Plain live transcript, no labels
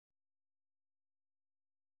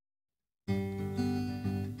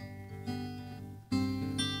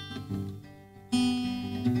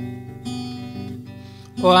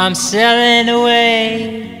Oh, I'm selling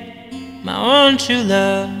away my own true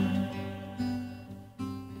love.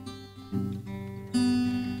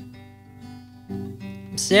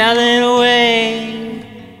 I'm sailing away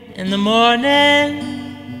in the morning.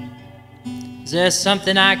 Is there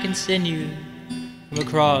something I can send you from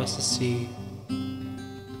across the sea?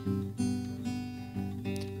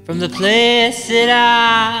 From the place that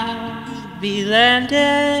I'll be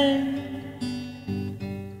landing,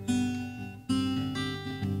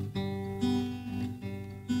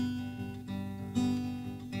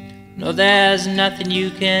 no, there's nothing you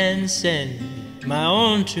can send me, my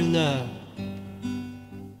own true love.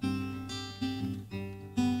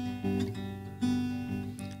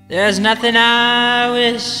 There's nothing I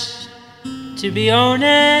wish to be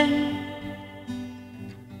owning.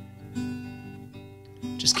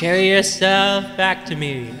 Just carry yourself back to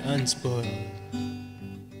me unspoiled.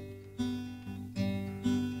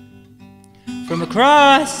 From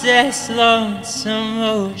across this lonesome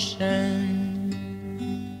ocean,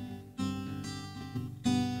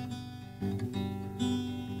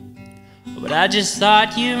 but I just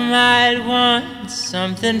thought you might want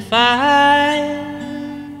something fine,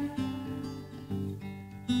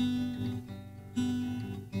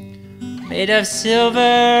 made of silver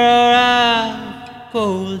or of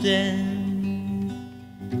golden,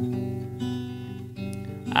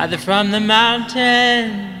 either from the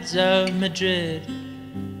mountains of Madrid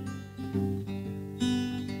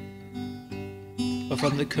or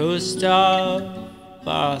from the coast of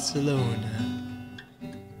Barcelona.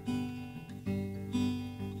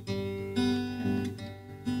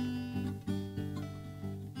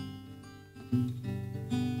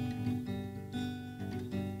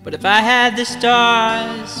 But if I had the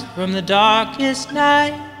stars from the darkest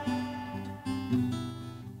night,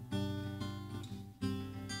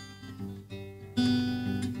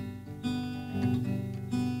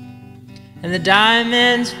 and the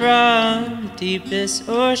diamonds from the deepest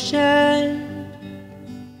ocean,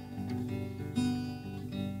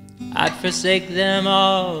 I'd forsake them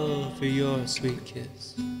all for your sweet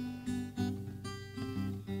kiss.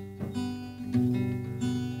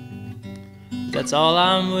 That's all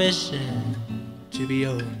I'm wishing to be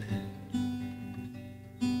owning.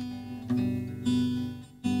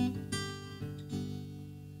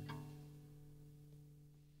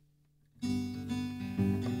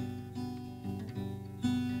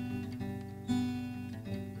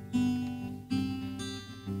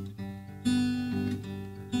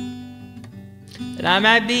 That I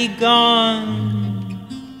might be gone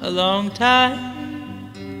a long time,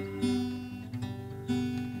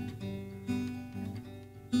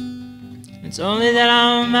 it's only that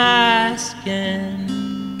I'm asking,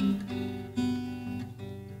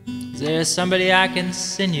 is there somebody I can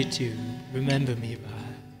send you to remember me by,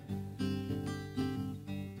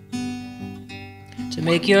 to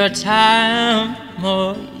make your time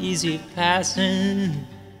more easy passing?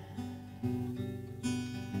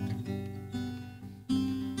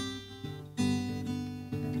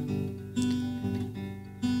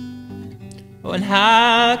 Oh, and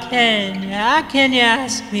how can you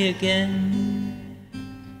ask me again?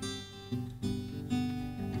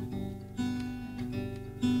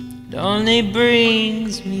 It only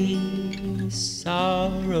brings me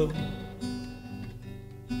sorrow.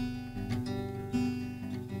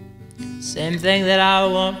 Same thing that I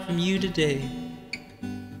want from you today,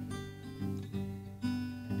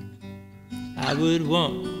 I would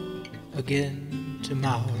want again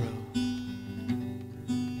tomorrow.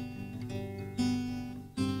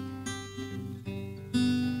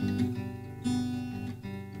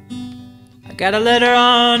 I got a letter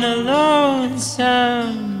on a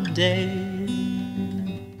lonesome day,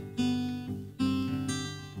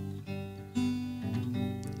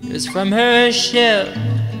 it was from her ship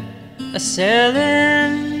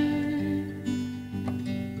a-sailing,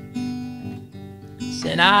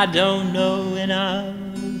 saying I don't know when I'll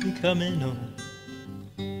be coming home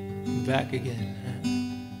back again.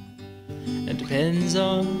 It depends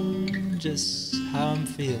on just how I'm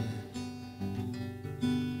feeling.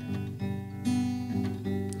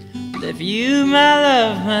 But if you, my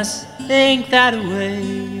love, must think that way,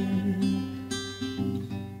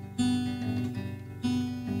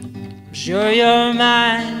 I'm sure your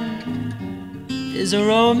mind is a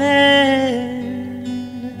roaming,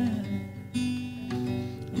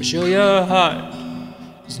 I'm sure your heart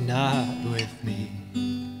is not with me,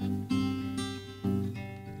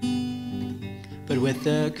 but with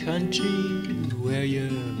the country where you're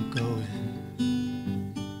going.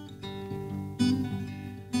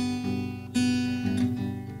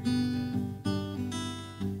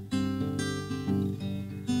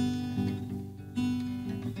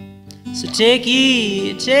 So take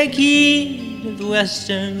heed of the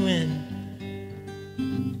western wind.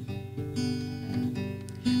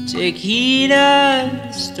 Take heed of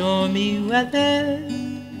the stormy weather.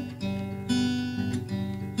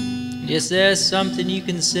 Yes, there's something you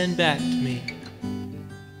can send back to me.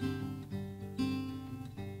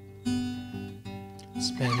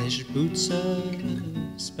 Spanish boots of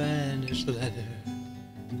Spanish leather.